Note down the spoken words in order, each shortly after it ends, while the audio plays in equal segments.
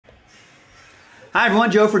Hi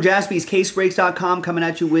everyone, Joe for JaspysCaseBreaks.com coming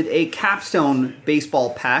at you with a Capstone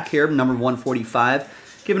baseball pack here, number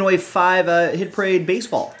 145, giving away 5 Hit Parade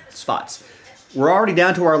baseball spots. We're already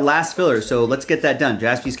down to our last filler, so let's get that done.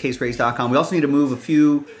 JaspysCaseBreaks.com. We also need to move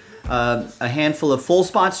a handful of full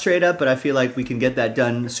spots straight up, but I feel like we can get that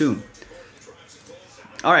done soon.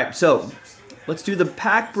 All right, so let's do the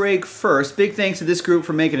pack break first. Big thanks to this group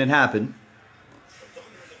for making it happen.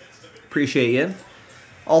 Appreciate you.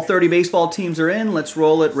 All 30 baseball teams are in. Let's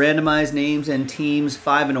roll it. Randomize names and teams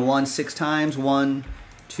 5 and a 1 6 times. 1,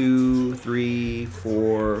 2, 3,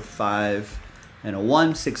 4, 5 and a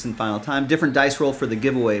 1. 6th and final time. Different dice roll for the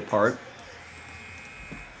giveaway part.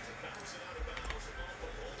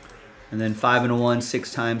 And then 5 and a 1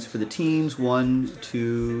 6 times for the teams. 1,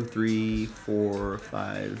 2, 3, 4,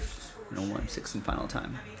 5 and a 1. 6th and final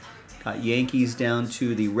time. Got Yankees down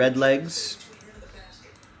to the red legs.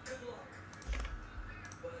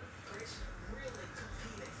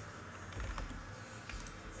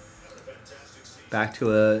 Back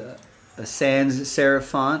to a sans serif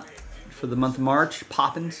font for the month of March.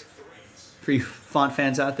 Poppins for you font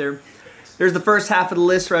fans out there. There's the first half of the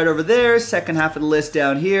list right over there. Second half of the list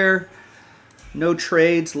down here. No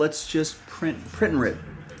trades. Let's just print and rip.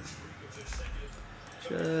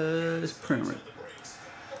 Just print and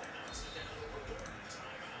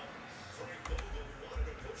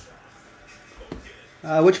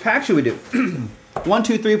rip. Which pack should we do? 1,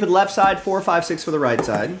 2, 3 for the left side. 4, 5, 6 for the right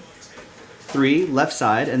side. 3 left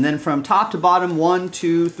side, and then from top to bottom 1,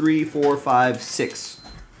 2, 3, 4, 5, 6.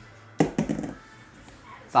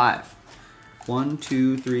 5. 1,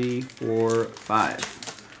 2, 3, 4,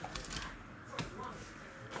 5.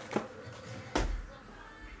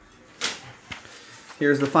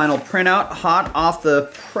 Here's the final printout, hot off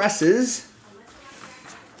the presses.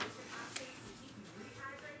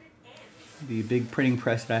 The big printing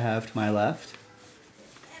press that I have to my left.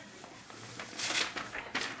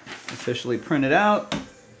 Officially printed out.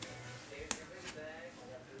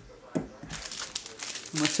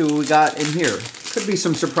 Let's see what we got in here. Could be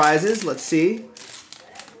some surprises. Let's see.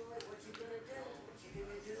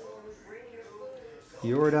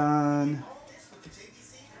 Jordan.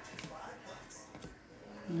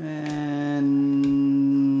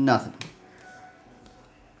 And nothing.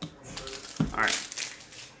 All right.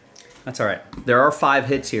 That's all right. There are 5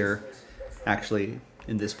 hits here, actually,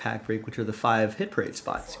 in this pack break, which are the 5 Hit Parade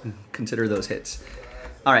spots. You can consider those hits.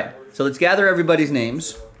 All right, so let's gather everybody's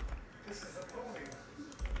names.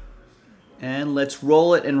 And let's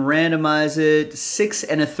roll it and randomize it 6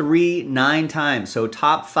 and a 3, 9 times. So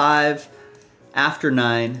top 5 after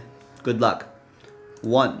 9, good luck.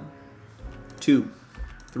 1, 2,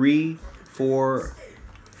 3, 4,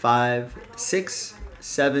 5, 6,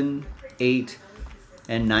 7, 8,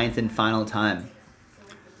 and 9th and final time.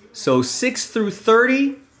 So 6 through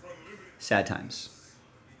 30, sad times.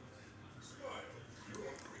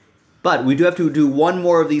 But we do have to do one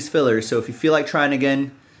more of these fillers, so if you feel like trying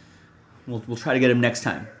again, we'll try to get them next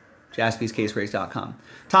time. JaspysCaseBreaks.com.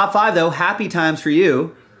 Top 5, though, happy times for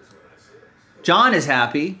you. John is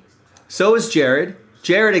happy. So is Jared.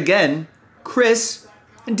 Jared again, Chris,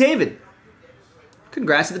 and David.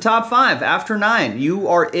 Congrats to the top 5 after 9. You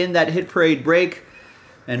are in that Hit Parade break.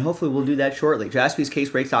 And hopefully we'll do that shortly.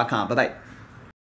 JaspysCaseBreaks.com. Bye-bye.